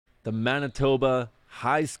the Manitoba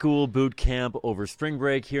High School Boot Camp over spring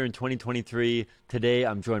break here in 2023. Today,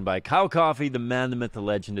 I'm joined by Kyle Coffey, the man, the myth, the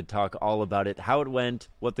legend, to talk all about it, how it went,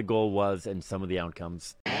 what the goal was, and some of the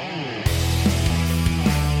outcomes.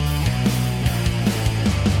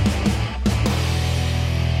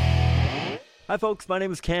 Hi folks, my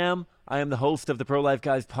name is Cam. I am the host of the Pro-Life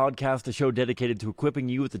Guys podcast, a show dedicated to equipping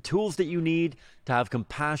you with the tools that you need to have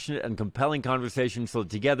compassionate and compelling conversations so that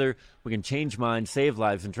together we can change minds, save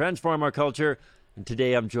lives, and transform our culture. And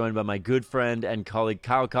today I'm joined by my good friend and colleague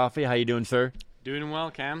Kyle Coffey. How you doing, sir? Doing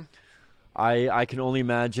well, Cam. I can only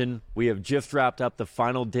imagine. We have just wrapped up the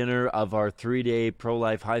final dinner of our 3-day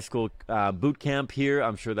Pro-Life High School boot camp here.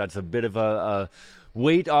 I'm sure that's a bit of a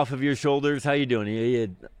weight off of your shoulders. How you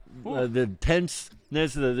doing? The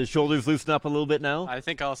tenseness, the shoulders loosen up a little bit now? I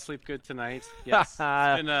think I'll sleep good tonight. Yes.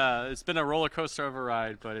 It's been a roller coaster of a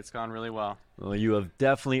ride, but it's gone really well. Well, you have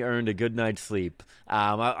definitely earned a good night's sleep.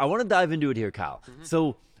 I want to dive into it here, Kyle. Mm-hmm.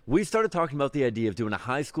 So we started talking about the idea of doing a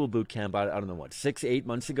high school boot camp, I don't know, 6-8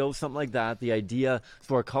 months ago, something like that. The idea,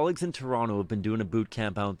 so our colleagues in Toronto have been doing a boot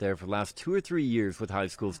camp out there for the last 2 or 3 years with high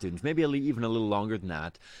school students, maybe even a little longer than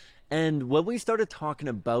that. And when we started talking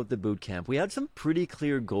about the boot camp, we had some pretty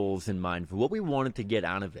clear goals in mind for what we wanted to get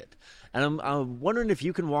out of it. And I'm wondering if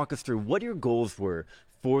you can walk us through what your goals were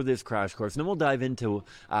for this crash course. And then we'll dive into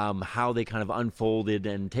how they kind of unfolded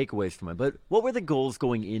and takeaways from it. But what were the goals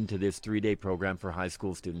going into this 3-day program for high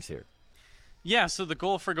school students here? Yeah, so the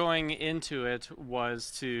goal for going into it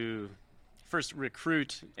was to first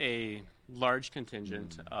recruit a large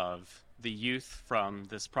contingent of the youth from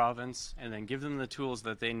this province and then give them the tools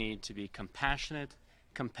that they need to be compassionate,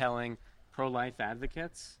 compelling, pro-life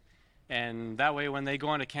advocates. And that way, when they go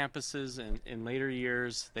onto campuses in later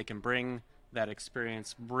years, they can bring that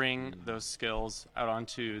experience, bring those skills out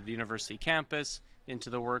onto the university campus,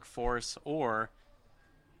 into the workforce, or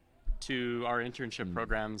to our internship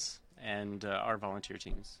programs and our volunteer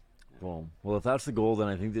teams. Well, if that's the goal, then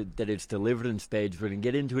I think that it's delivered in spades. We're going to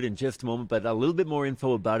get into it in just a moment, but a little bit more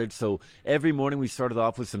info about it. So every morning we started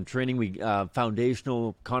off with some training,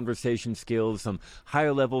 foundational conversation skills, some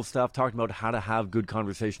higher level stuff, talking about how to have good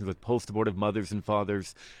conversations with post-abortive mothers and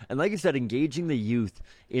fathers. And like you said, engaging the youth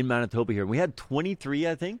in Manitoba here. We had 23,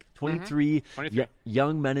 I think, 23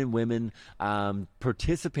 young men and women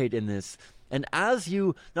participate in this. And as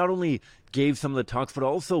you not only gave some of the talks, but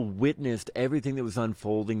also witnessed everything that was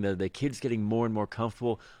unfolding, the kids getting more and more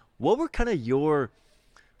comfortable, what were kind of your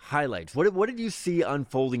highlights? What did you see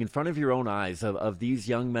unfolding in front of your own eyes of these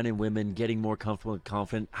young men and women getting more comfortable and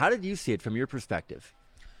confident? How did you see it from your perspective?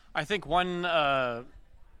 I think one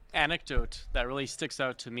anecdote that really sticks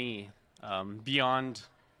out to me beyond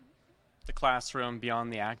the classroom,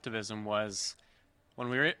 beyond the activism, was when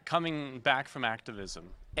we were coming back from activism.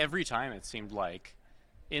 Every time, it seemed like,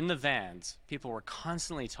 in the vans, people were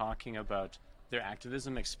constantly talking about their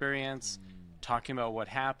activism experience, talking about what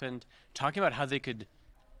happened, talking about how they could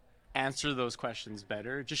answer those questions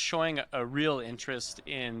better, just showing a real interest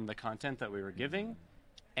in the content that we were giving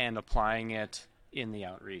and applying it in the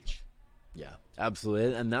outreach. Yeah,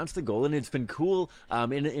 absolutely. And that's the goal. And it's been cool.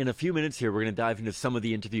 In a few minutes here, we're going to dive into some of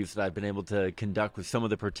the interviews that I've been able to conduct with some of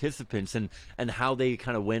the participants and how they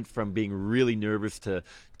kind of went from being really nervous to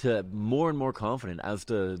more and more confident as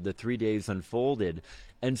the 3 days unfolded.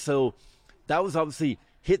 And so that was obviously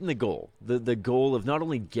hitting the goal, the goal of not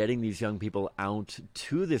only getting these young people out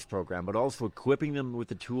to this program, but also equipping them with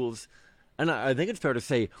the tools. And I think it's fair to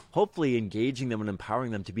say, hopefully engaging them and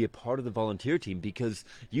empowering them to be a part of the volunteer team, because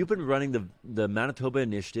you've been running the Manitoba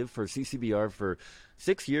initiative for CCBR for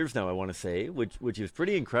 6 years now, I want to say, which is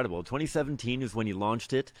pretty incredible. 2017 is when you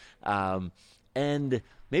launched it. And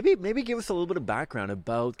maybe give us a little bit of background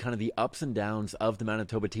about kind of the ups and downs of the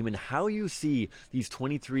Manitoba team and how you see these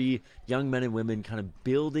 23 young men and women kind of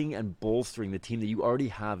building and bolstering the team that you already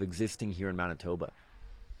have existing here in Manitoba.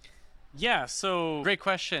 Yeah, so great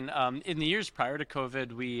question. In the years prior to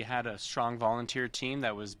COVID, we had a strong volunteer team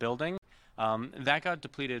that was building. That got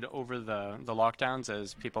depleted over the lockdowns,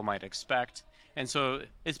 as people might expect. And so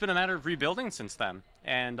it's been a matter of rebuilding since then.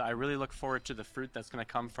 And I really look forward to the fruit that's going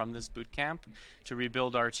to come from this boot camp to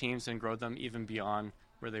rebuild our teams and grow them even beyond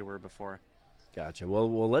where they were before. Gotcha.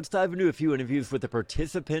 Well, let's dive into a few interviews with the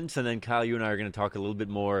participants, and then Kyle, you and I are going to talk a little bit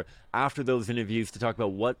more after those interviews to talk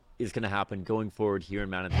about what is going to happen going forward here in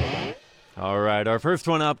Manitoba. All right, our first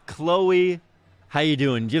one up, Chloe. How you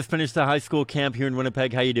doing? Just finished the high school camp here in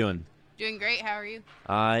Winnipeg. How you doing? Doing great. How are you?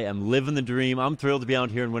 I am living the dream. I'm thrilled to be out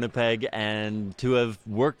here in Winnipeg and to have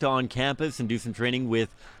worked on campus and do some training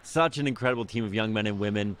with such an incredible team of young men and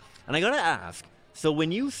women. And I got to ask, So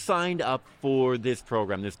when you signed up for this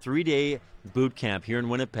program, this 3-day boot camp here in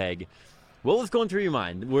Winnipeg, what was going through your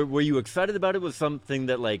mind? Were you excited about it? Was something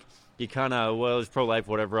that like you kind of, well, it's pro-life,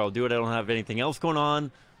 whatever, I'll do it. I don't have anything else going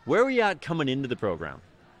on. Where were you at coming into the program?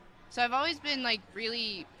 So I've always been like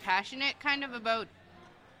really passionate kind of about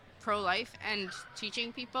pro-life and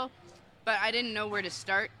teaching people, but I didn't know where to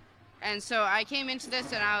start. And so I came into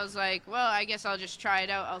this and I was like, well, I guess I'll just try it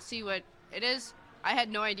out. I'll see what it is. I had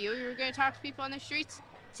no idea we were going to talk to people on the streets.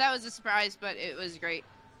 So that was a surprise, but it was great.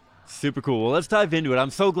 Super cool. Well, let's dive into it.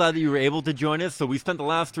 I'm so glad that you were able to join us. So we spent the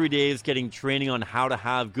last 3 days getting training on how to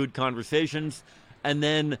have good conversations, and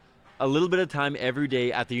then a little bit of time every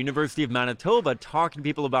day at the University of Manitoba talking to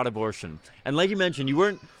people about abortion. And like you mentioned, you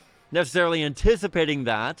weren't necessarily anticipating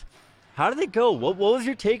that. How did it go? What was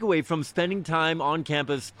your takeaway from spending time on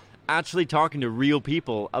campus actually talking to real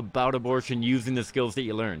people about abortion using the skills that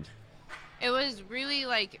you learned? It was really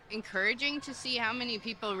like encouraging to see how many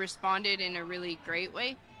people responded in a really great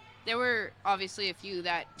way. There were obviously a few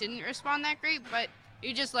that didn't respond that great, but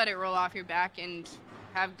you just let it roll off your back and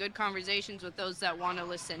have good conversations with those that want to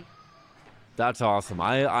listen. That's awesome.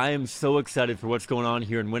 I am so excited for what's going on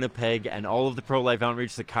here in Winnipeg and all of the pro-life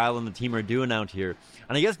outreach that Kyle and the team are doing out here.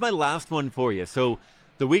 And I guess my last one for you. So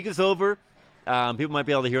the week is over. People might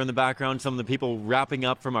be able to hear in the background some of the people wrapping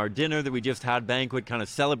up from our dinner that we just had banquet, kind of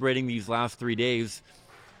celebrating these last 3 days.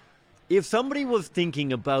 If somebody was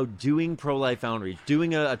thinking about doing pro-life outreach,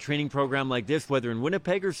 doing a training program like this, whether in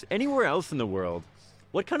Winnipeg or anywhere else in the world,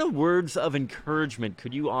 what kind of words of encouragement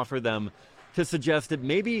could you offer them to suggest that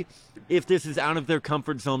maybe if this is out of their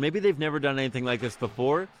comfort zone, maybe they've never done anything like this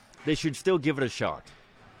before, they should still give it a shot?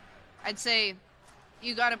 I'd say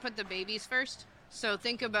you got to put the babies first. So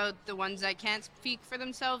think about the ones that can't speak for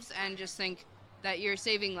themselves and just think that you're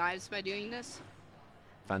saving lives by doing this.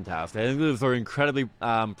 Fantastic. I think those are incredibly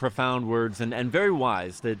profound words and very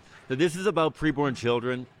wise, that this is about preborn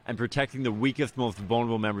children and protecting the weakest, most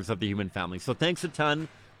vulnerable members of the human family. So thanks a ton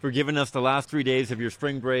for giving us the last 3 days of your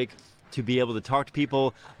spring break to be able to talk to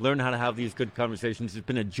people, learn how to have these good conversations. It's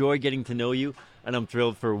been a joy getting to know you, and I'm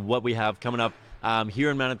thrilled for what we have coming up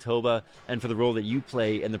here in Manitoba and for the role that you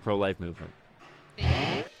play in the pro-life movement.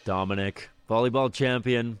 Dominic, volleyball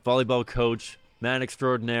champion, volleyball coach, man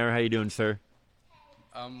extraordinaire. How you doing, sir?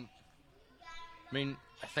 I mean,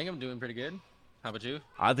 I think I'm doing pretty good. How about you?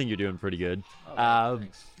 I think you're doing pretty good.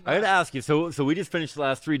 Thanks. I got to ask you, so we just finished the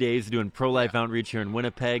last 3 days doing pro-life outreach here in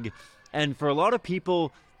Winnipeg, and for a lot of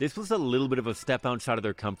people, this was a little bit of a step outside of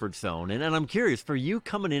their comfort zone. And I'm curious, for you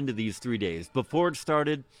coming into these 3 days, before it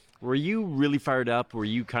started, were you really fired up? Were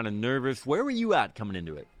you kind of nervous? Where were you at coming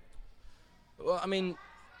into it? Well, I mean,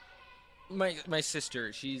 my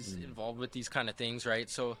sister, she's involved with these kind of things, right?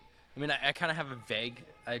 So, I mean, I kind of have a vague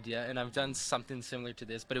idea, and I've done something similar to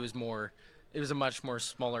this, but it was a much more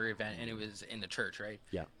smaller event, and it was in the church, right?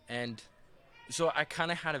 Yeah. And so I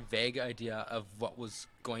kind of had a vague idea of what was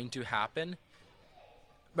going to happen,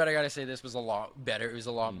 but I gotta say this was a lot better. It was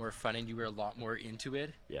a lot more fun, and you were a lot more into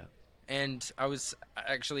it. Yeah. And I was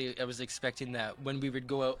expecting that when we would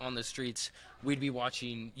go out on the streets, we'd be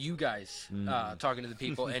watching you guys talking to the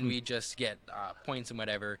people, and we'd just get points and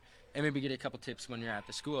whatever, and maybe get a couple tips when you're at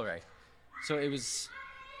the school, right? So it was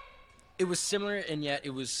similar, and yet it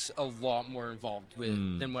was a lot more involved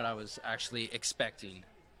than what I was actually expecting.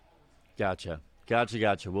 Gotcha.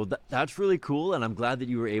 Well, that's really cool, and I'm glad that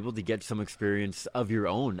you were able to get some experience of your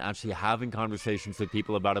own, actually having conversations with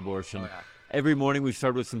people about abortion. Oh, yeah. Every morning we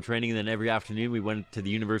started with some training, and then every afternoon we went to the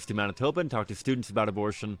University of Manitoba and talked to students about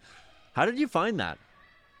abortion. How did you find that?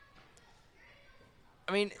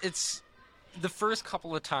 I mean, it's the first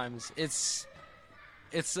couple of times. It's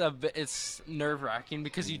nerve-wracking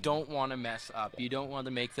because you don't want to mess up. You don't want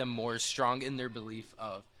to make them more strong in their belief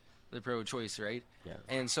of the pro-choice, right? Yeah.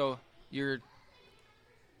 And so you're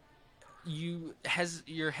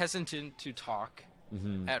hesitant to talk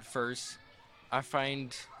at first. I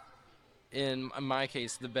find, in my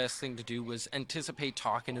case, the best thing to do was anticipate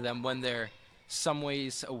talking to them when they're some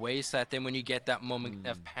ways away, so that then when you get that moment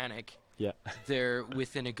of panic, Yeah. they're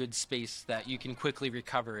within a good space that you can quickly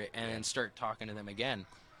recover it and start talking to them again.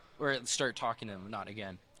 Or start talking to them, not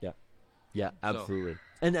again. Yeah, absolutely.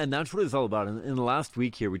 And that's what it's all about. In the last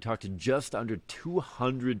week here, we talked to just under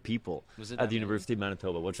 200 people at the University of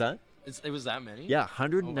Manitoba. What's that? It was that many? Yeah,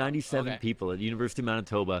 197 Oh, wow. Okay. people at the University of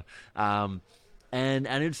Manitoba. And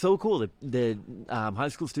it's so cool that high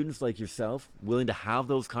school students like yourself willing to have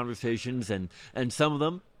those conversations, and some of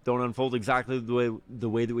them don't unfold exactly the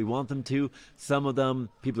way that we want them to. Some of them,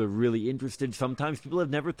 people are really interested. Sometimes people have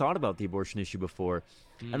never thought about the abortion issue before.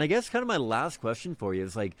 And I guess kind of my last question for you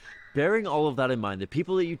is, like, bearing all of that in mind, the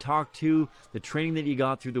people that you talk to, the training that you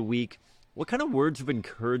got through the week, what kind of words of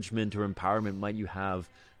encouragement or empowerment might you have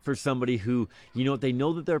for somebody who, they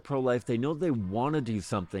know that they're pro-life, they know they want to do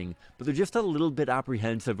something, but they're just a little bit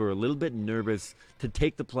apprehensive or a little bit nervous to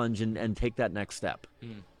take the plunge and take that next step?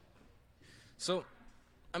 So,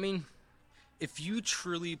 I mean, if you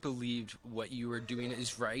truly believed what you were doing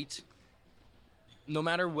is right, no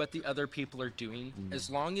matter what the other people are doing, as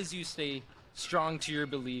long as you stay strong to your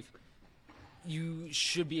belief, you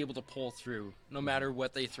should be able to pull through, no matter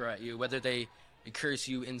what they throw at you, whether they curse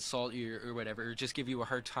you, insult you, or whatever, or just give you a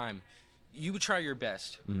hard time. You try your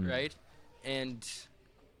best, right? And,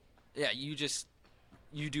 yeah, you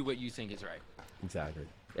do what you think is right.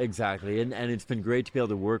 Exactly. And it's been great to be able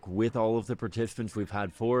to work with all of the participants. We've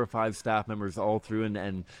had 4 or 5 staff members all through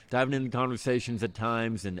and diving into conversations at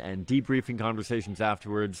times and debriefing conversations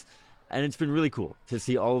afterwards. And it's been really cool to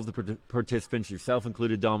see all of the participants, yourself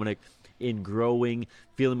included, Dominic, in growing,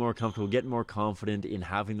 feeling more comfortable, getting more confident in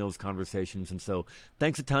having those conversations. And so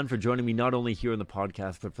thanks a ton for joining me, not only here on the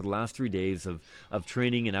podcast, but for the last 3 days of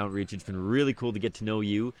training and outreach. It's been really cool to get to know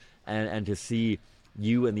you and to see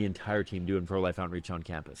you and the entire team doing pro-life outreach on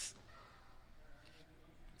campus.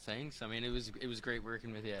 Thanks. I mean, it was great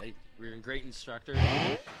working with you. You're a great instructor.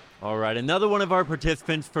 All right, another one of our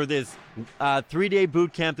participants for this 3-day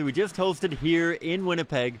boot camp that we just hosted here in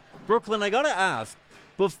Winnipeg. Brooklyn, I got to ask,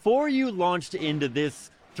 before you launched into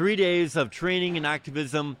this 3 days of training and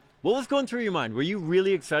activism, what was going through your mind? Were you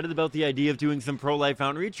really excited about the idea of doing some pro-life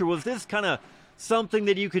outreach, or was this kind of something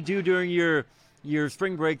that you could do during your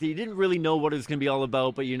spring break that you didn't really know what it was going to be all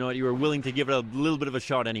about, but you were willing to give it a little bit of a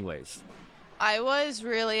shot anyways? I was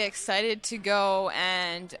really excited to go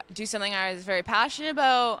and do something I was very passionate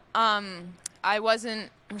about. I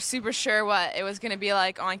wasn't super sure what it was going to be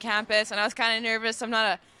like on campus, and I was kind of nervous. I'm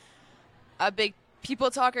not a big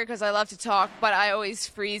people talker because I love to talk, but I always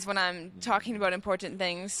freeze when I'm talking about important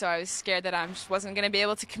things, so I was scared that I just wasn't going to be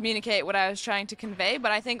able to communicate what I was trying to convey.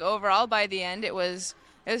 But I think overall, by the end, it was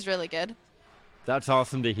really good. That's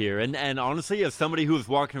awesome to hear. And honestly, as somebody who was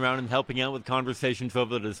walking around and helping out with conversations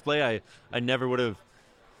over the display, I never would have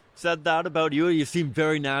said that about you. You seem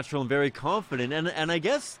very natural and very confident. And I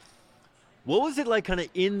guess, what was it like kind of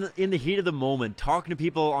in the heat of the moment, talking to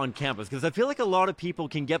people on campus? Because I feel like a lot of people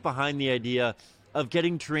can get behind the idea of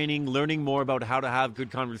getting training, learning more about how to have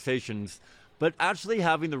good conversations, but actually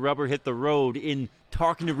having the rubber hit the road in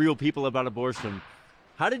talking to real people about abortion.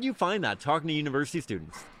 How did you find that, talking to university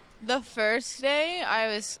students? The first day, I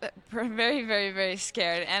was very, very, very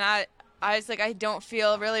scared, and I was like, I don't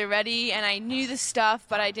feel really ready, and I knew the stuff,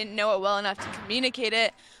 but I didn't know it well enough to communicate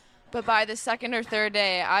it. But by the second or third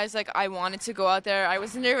day, I was like, I wanted to go out there. I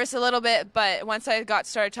was nervous a little bit, but once I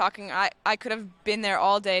started talking, I could have been there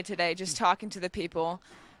all day today just talking to the people.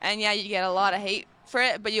 And yeah, you get a lot of hate for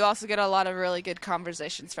it, but you also get a lot of really good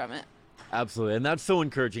conversations from it. Absolutely, and that's so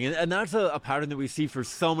encouraging. And that's a pattern that we see for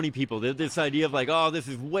so many people. This idea of like, oh, this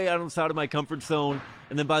is way outside of my comfort zone.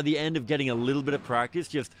 And then by the end of getting a little bit of practice,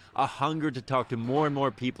 just a hunger to talk to more and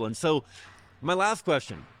more people. And so my last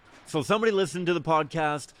question. So somebody listening to the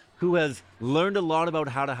podcast who has learned a lot about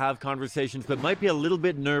how to have conversations, but might be a little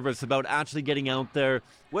bit nervous about actually getting out there,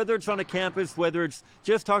 whether it's on a campus, whether it's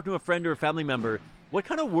just talking to a friend or a family member, what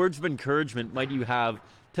kind of words of encouragement might you have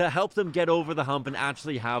to help them get over the hump and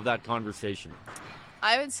actually have that conversation?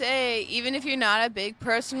 I would say, even if you're not a big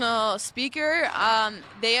personal speaker,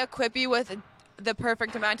 they equip you with the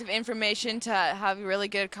perfect amount of information to have really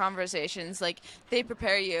good conversations. Like, they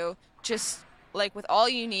prepare you just like with all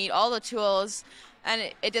you need, all the tools,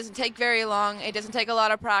 and it doesn't take very long. It doesn't take a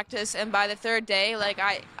lot of practice, and by the third day, like,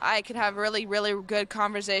 I could have really, really good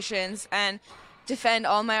conversations and defend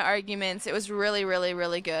all my arguments. It was really, really,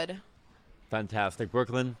 really good. Fantastic.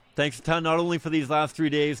 Brooklyn, thanks a ton, not only for these last 3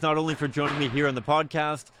 days, not only for joining me here on the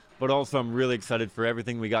podcast, but also I'm really excited for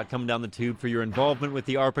everything we got coming down the tube, for your involvement with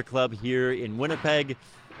the ARPA Club here in Winnipeg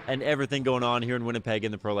and everything going on here in Winnipeg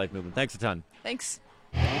in the pro-life movement. Thanks a ton. Thanks.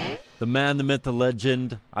 The man, the myth, the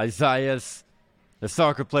legend, Isaiah, the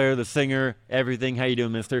soccer player, the singer, everything. How you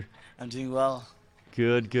doing, mister? I'm doing well.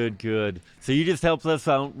 Good, good, good. So you just helped us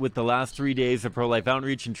out with the last 3 days of pro-life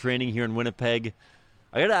outreach and training here in Winnipeg.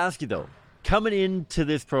 I got to ask you, though, coming into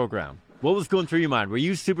this program, what was going through your mind? Were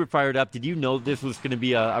you super fired up? Did you know this was going to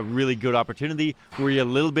be a really good opportunity? Were you a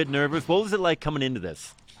little bit nervous? What was it like coming into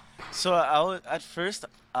this? So at first,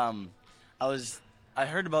 I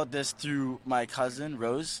heard about this through my cousin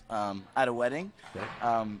Rose at a wedding,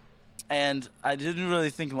 Okay. and I didn't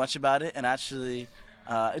really think much about it, and actually,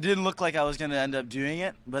 it didn't look like I was going to end up doing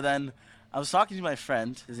it. But then I was talking to my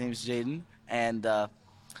friend. His name's Jaden, and I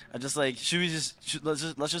just like,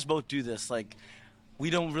 let's just both do this. Like, we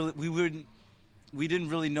didn't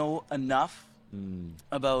really know enough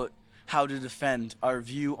about how to defend our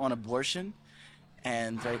view on abortion,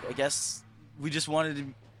 and like, I guess we just wanted to.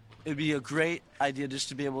 It'd be a great idea just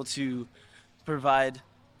to be able to provide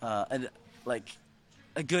a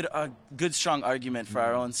good strong argument for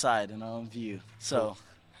our own side and our own view. So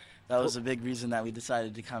that was a big reason that we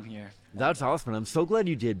decided to come here. That's awesome. I'm so glad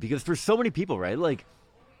you did, because for so many people, right? Like,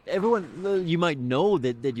 everyone, you might know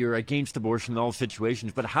that you're against abortion in all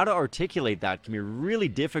situations, but how to articulate that can be really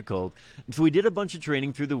difficult. And so we did a bunch of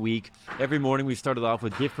training through the week. Every morning we started off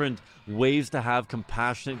with different ways to have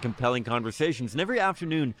compassionate, compelling conversations. And every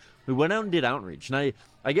afternoon we went out and did outreach. And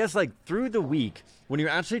I guess, like, through the week, when you're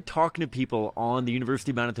actually talking to people on the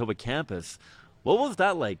University of Manitoba campus, what was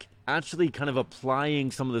that like? Actually kind of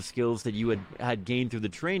applying some of the skills that you had gained through the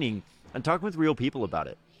training and talking with real people about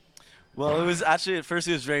it. Well, it was actually, at first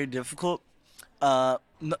it was very difficult.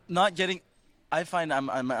 Not getting, I find I'm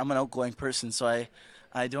an outgoing person, so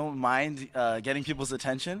I don't mind getting people's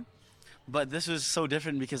attention. But this was so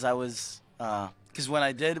different because because when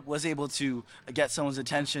I was able to get someone's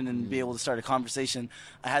attention and be able to start a conversation,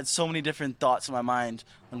 I had so many different thoughts in my mind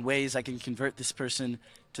on ways I can convert this person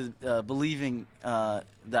to believing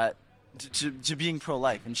that to being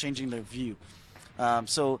pro-life and changing their view.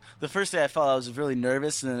 So the first day I felt I was really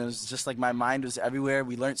nervous, and it was just like my mind was everywhere.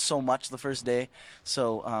 We learned so much the first day.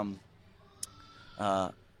 So,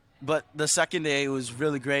 but the second day was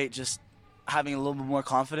really great, just having a little bit more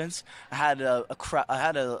confidence. I had a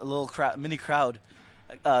little mini crowd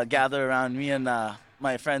gather around me and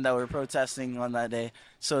my friend that were protesting on that day.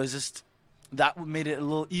 So it was just, that made it a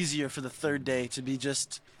little easier for the third day to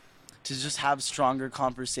just have stronger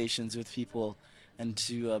conversations with people and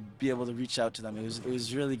to be able to reach out to them. It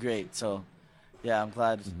was really great. So, yeah, I'm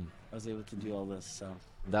glad I was able to do all this. So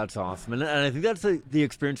that's awesome. And I think that's the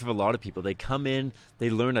experience of a lot of people. They come in,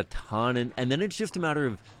 they learn a ton, and then it's just a matter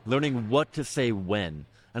of learning what to say when.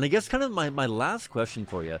 And I guess kind of my last question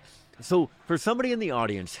for you. So for somebody in the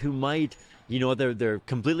audience who might, they're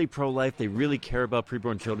completely pro-life, they really care about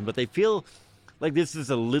preborn children, but they feel like this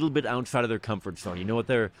is a little bit outside of their comfort zone.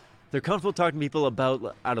 They're comfortable talking to people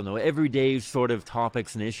about, I don't know, everyday sort of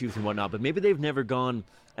topics and issues and whatnot, but maybe they've never gone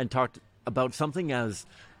and talked about something as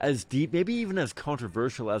deep, maybe even as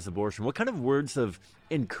controversial as abortion. What kind of words of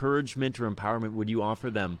encouragement or empowerment would you offer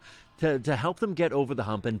them to help them get over the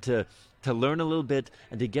hump and to learn a little bit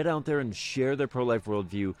and to get out there and share their pro-life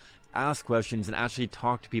worldview, ask questions, and actually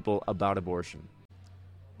talk to people about abortion?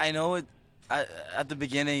 I know at the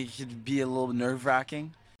beginning it could be a little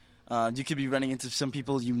nerve-wracking. You could be running into some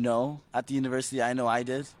people at the university. I know I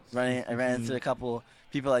did. I ran into a couple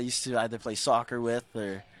people I used to either play soccer with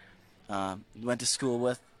or went to school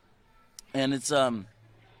with, and it's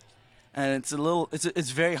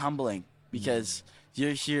very humbling because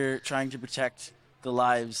you're here trying to protect the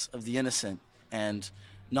lives of the innocent, and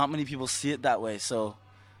not many people see it that way. So,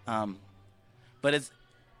 but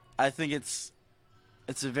I think it's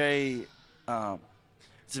a very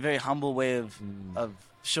humble way of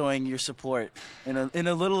showing your support in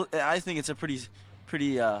a little. I think it's a pretty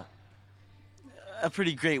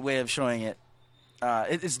great way of showing it.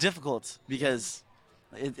 It's difficult because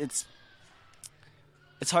it's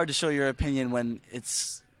hard to show your opinion when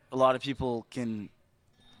a lot of people can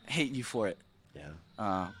hate you for it.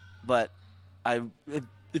 Yeah. But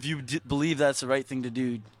if you believe that's the right thing to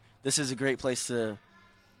do, this is a great place to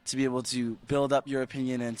be able to build up your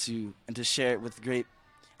opinion and to share it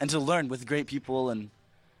and to learn with great people, and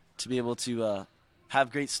to be able to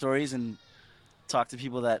have great stories and talk to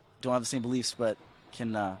people that don't have the same beliefs but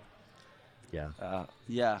can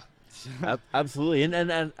Absolutely.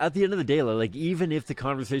 And at the end of the day, like, even if the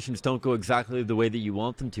conversations don't go exactly the way that you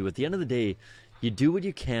want them to, at the end of the day, you do what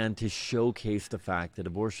you can to showcase the fact that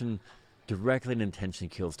abortion directly and intentionally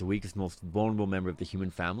kills the weakest, most vulnerable member of the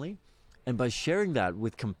human family. And by sharing that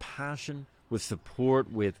with compassion, with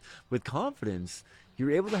support, with confidence,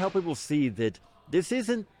 you're able to help people see that this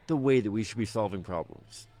isn't the way that we should be solving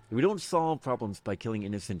problems. We don't solve problems by killing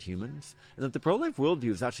innocent humans, and that the pro-life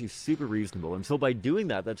worldview is actually super reasonable. And so by doing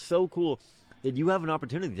that, that's so cool that you have an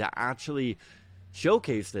opportunity to actually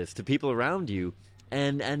showcase this to people around you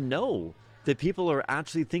and know that people are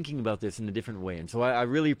actually thinking about this in a different way. And so I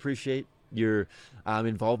really appreciate your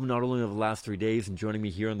involvement, not only over the last 3 days and joining me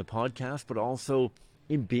here on the podcast, but also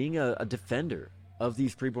in being a defender of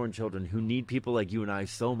these preborn children who need people like you and I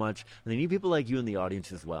so much, and they need people like you in the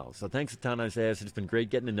audience as well. So thanks a ton, Isaiah. It's been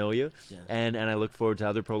great getting to know you, and I look forward to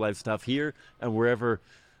other pro-life stuff here and wherever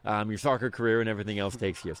your soccer career and everything else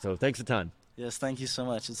takes you. So thanks a ton. Yes, thank you so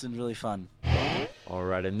much. It's been really fun. All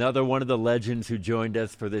right, another one of the legends who joined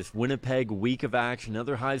us for this Winnipeg Week of Action,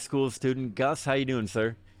 another high school student. Gus, how you doing,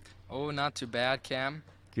 sir? Oh, not too bad, Cam.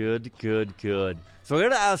 Good. So I got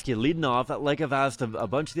to ask you, leading off, like I've asked a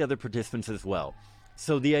bunch of the other participants as well.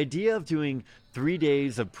 So the idea of doing 3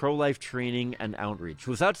 days of pro-life training and outreach,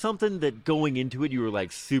 was that something that going into it you were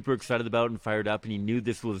like super excited about and fired up and you knew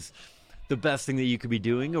this was the best thing that you could be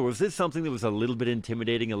doing? Or was this something that was a little bit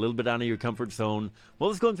intimidating, a little bit out of your comfort zone? What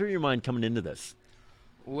was going through your mind coming into this?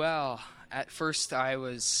 Well, at first I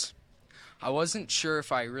wasn't sure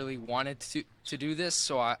if I really wanted to do this,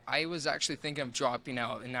 so I was actually thinking of dropping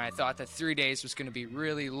out, and I thought that 3 days was going to be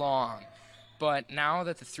really long. But now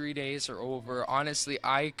that the 3 days are over, honestly,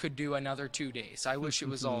 I could do another 2 days. I wish it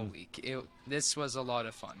was all week. This was a lot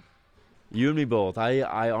of fun. You and me both.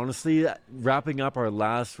 I honestly, wrapping up our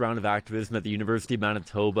last round of activism at the University of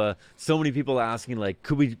Manitoba, so many people asking, like,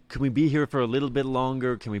 could we be here for a little bit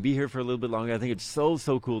longer? Can we be here for a little bit longer? I think it's so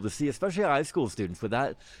cool to see, especially high school students with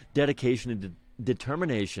that dedication and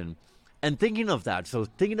determination. And thinking of that, so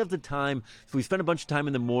thinking of the time, so we spent a bunch of time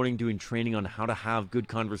in the morning doing training on how to have good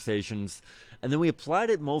conversations, and then we applied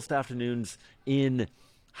it most afternoons in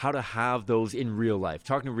how to have those in real life,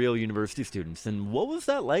 talking to real university students. And what was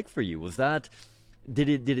that like for you? Was that, did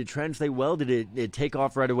it translate well? Did it take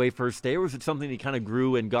off right away first day, or was it something that you kind of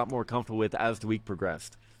grew and got more comfortable with as the week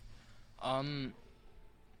progressed? I mean,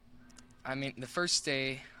 the first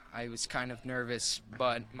day I was kind of nervous,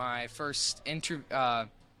 but my first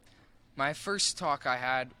talk I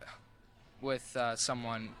had with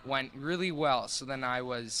someone went really well. So then I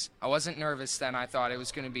wasn't nervous then. I thought it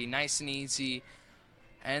was going to be nice and easy.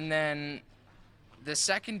 And then the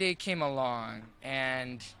second day came along,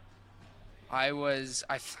 and I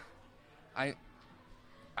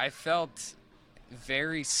felt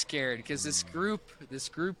very scared because this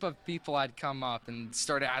group of people had come up and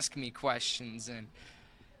started asking me questions, and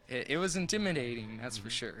it was intimidating, that's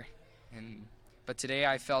for sure. But today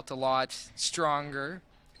I felt a lot stronger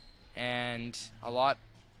and I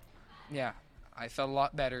felt a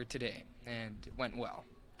lot better today, and it went well.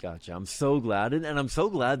 Gotcha. I'm so glad. And I'm so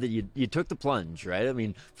glad that you took the plunge, right? I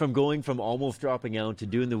mean, from going from almost dropping out to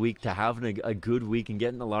doing the week to having a good week and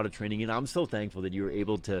getting a lot of training in, I'm so thankful that you were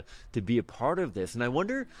able to be a part of this. And I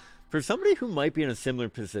wonder, for somebody who might be in a similar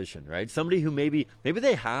position, right? Somebody who maybe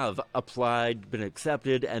they have applied, been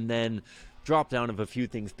accepted, and then dropped down of a few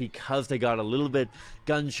things because they got a little bit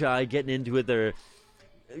gun shy getting into it. They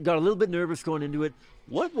got a little bit nervous going into it.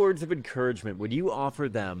 What words of encouragement would you offer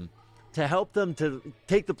them to help them to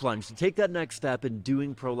take the plunge, to take that next step in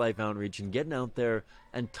doing pro-life outreach and getting out there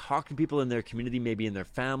and talking to people in their community, maybe in their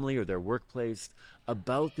family or their workplace,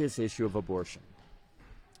 about this issue of abortion?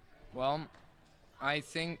 Well, I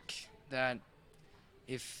think that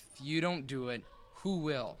if you don't do it, who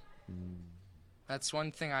will? That's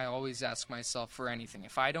one thing I always ask myself for anything.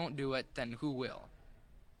 If I don't do it, then who will?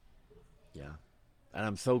 Yeah. And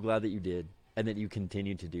I'm so glad that you did, and that you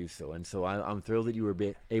continue to do so. And so I'm thrilled that you were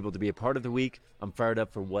able to be a part of the week. I'm fired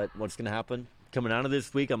up for what's going to happen coming out of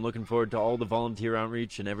this week. I'm looking forward to all the volunteer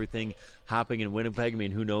outreach and everything happening in Winnipeg. I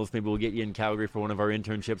mean, who knows? Maybe we'll get you in Calgary for one of our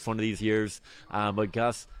internships one of these years. But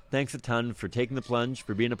Gus, thanks a ton for taking the plunge,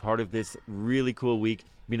 for being a part of this really cool week,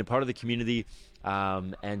 being a part of the community,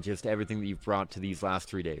 and just everything that you've brought to these last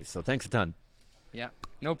 3 days. So thanks a ton. Yeah,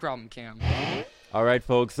 no problem, Cam. All right,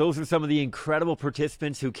 folks, those are some of the incredible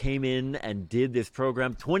participants who came in and did this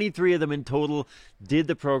program. 23 of them in total did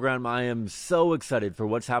the program. I am so excited for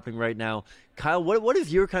what's happening right now. Kyle, what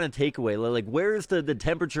is your kind of takeaway? Like, where is the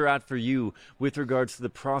temperature at for you with regards to the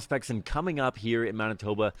prospects and coming up here in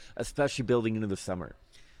Manitoba, especially building into the summer?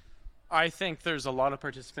 I think there's a lot of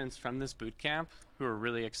participants from this boot camp who are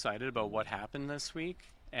really excited about what happened this week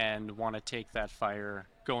and want to take that fire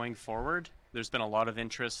going forward. There's been a lot of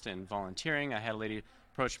interest in volunteering. I had a lady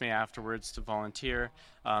approach me afterwards to volunteer.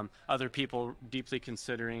 Other people deeply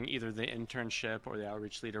considering either the internship or the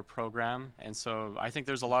outreach leader program. And so I think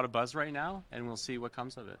there's a lot of buzz right now, and we'll see what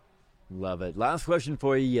comes of it. Love it. Last question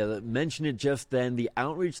for you. You mentioned it just then, the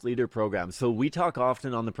Outreach Leader Program. So we talk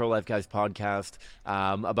often on the Pro-Life Guys podcast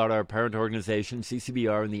about our parent organization,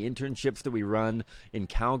 CCBR, and the internships that we run in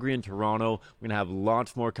Calgary and Toronto. We're going to have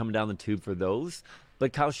lots more coming down the tube for those.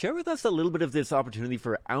 But Kyle, share with us a little bit of this opportunity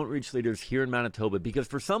for outreach leaders here in Manitoba, because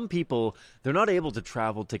for some people, they're not able to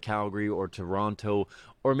travel to Calgary or Toronto,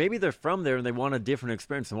 or maybe they're from there and they want a different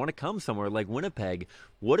experience. They want to come somewhere like Winnipeg.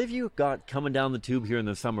 What have you got coming down the tube here in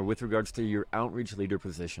the summer with regards to your outreach leader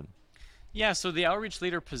position? Yeah, so the outreach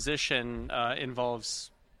leader position involves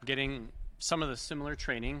getting some of the similar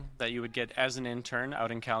training that you would get as an intern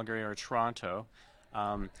out in Calgary or Toronto,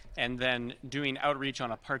 and then doing outreach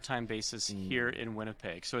on a part-time basis here in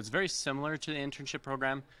Winnipeg. So it's very similar to the internship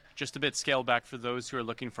program, just a bit scaled back for those who are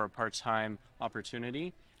looking for a part-time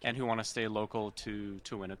opportunity and who want to stay local to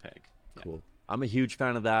Winnipeg. Cool. I'm a huge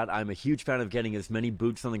fan of that. I'm a huge fan of getting as many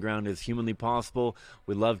boots on the ground as humanly possible.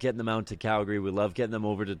 We love getting them out to Calgary. We love getting them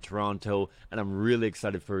over to Toronto. And I'm really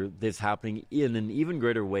excited for this happening in an even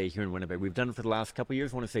greater way here in Winnipeg. We've done it for the last couple of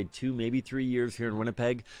years. I want to say 2, maybe 3 years here in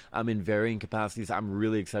Winnipeg. In varying capacities. I'm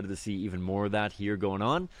really excited to see even more of that here going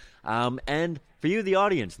on. And for you, the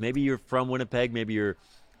audience, maybe you're from Winnipeg. Maybe you're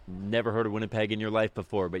never heard of Winnipeg in your life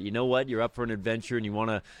before, but you know what? You're up for an adventure and you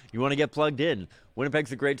want to get plugged in.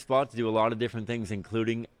 Winnipeg's a great spot to do a lot of different things,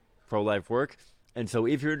 including pro-life work. And so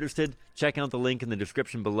if you're interested, check out the link in the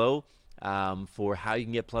description below for how you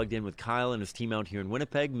can get plugged in with Kyle and his team out here in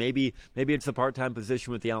Winnipeg. Maybe it's a part-time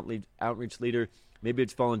position with the outreach leader. Maybe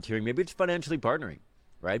it's volunteering. Maybe it's financially partnering,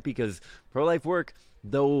 right? Because pro-life work,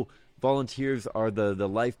 though volunteers are the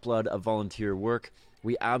lifeblood of volunteer work,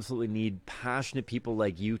 we absolutely need passionate people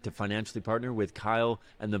like you to financially partner with Kyle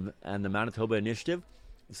and the Manitoba Initiative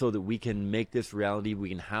so that we can make this reality. We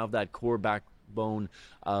can have that core backbone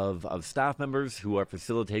of staff members who are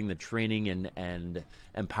facilitating the training and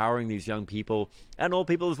empowering these young people and old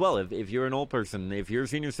people as well. If you're an old person, if you're a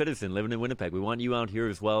senior citizen living in Winnipeg, we want you out here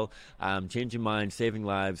as well, changing minds, saving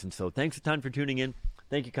lives. And so thanks a ton for tuning in.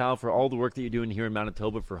 Thank you, Kyle, for all the work that you're doing here in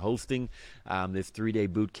Manitoba, for hosting this 3-day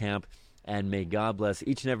boot camp. And may God bless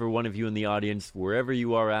each and every one of you in the audience, wherever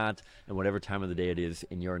you are at and whatever time of the day it is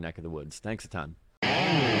in your neck of the woods. Thanks a ton.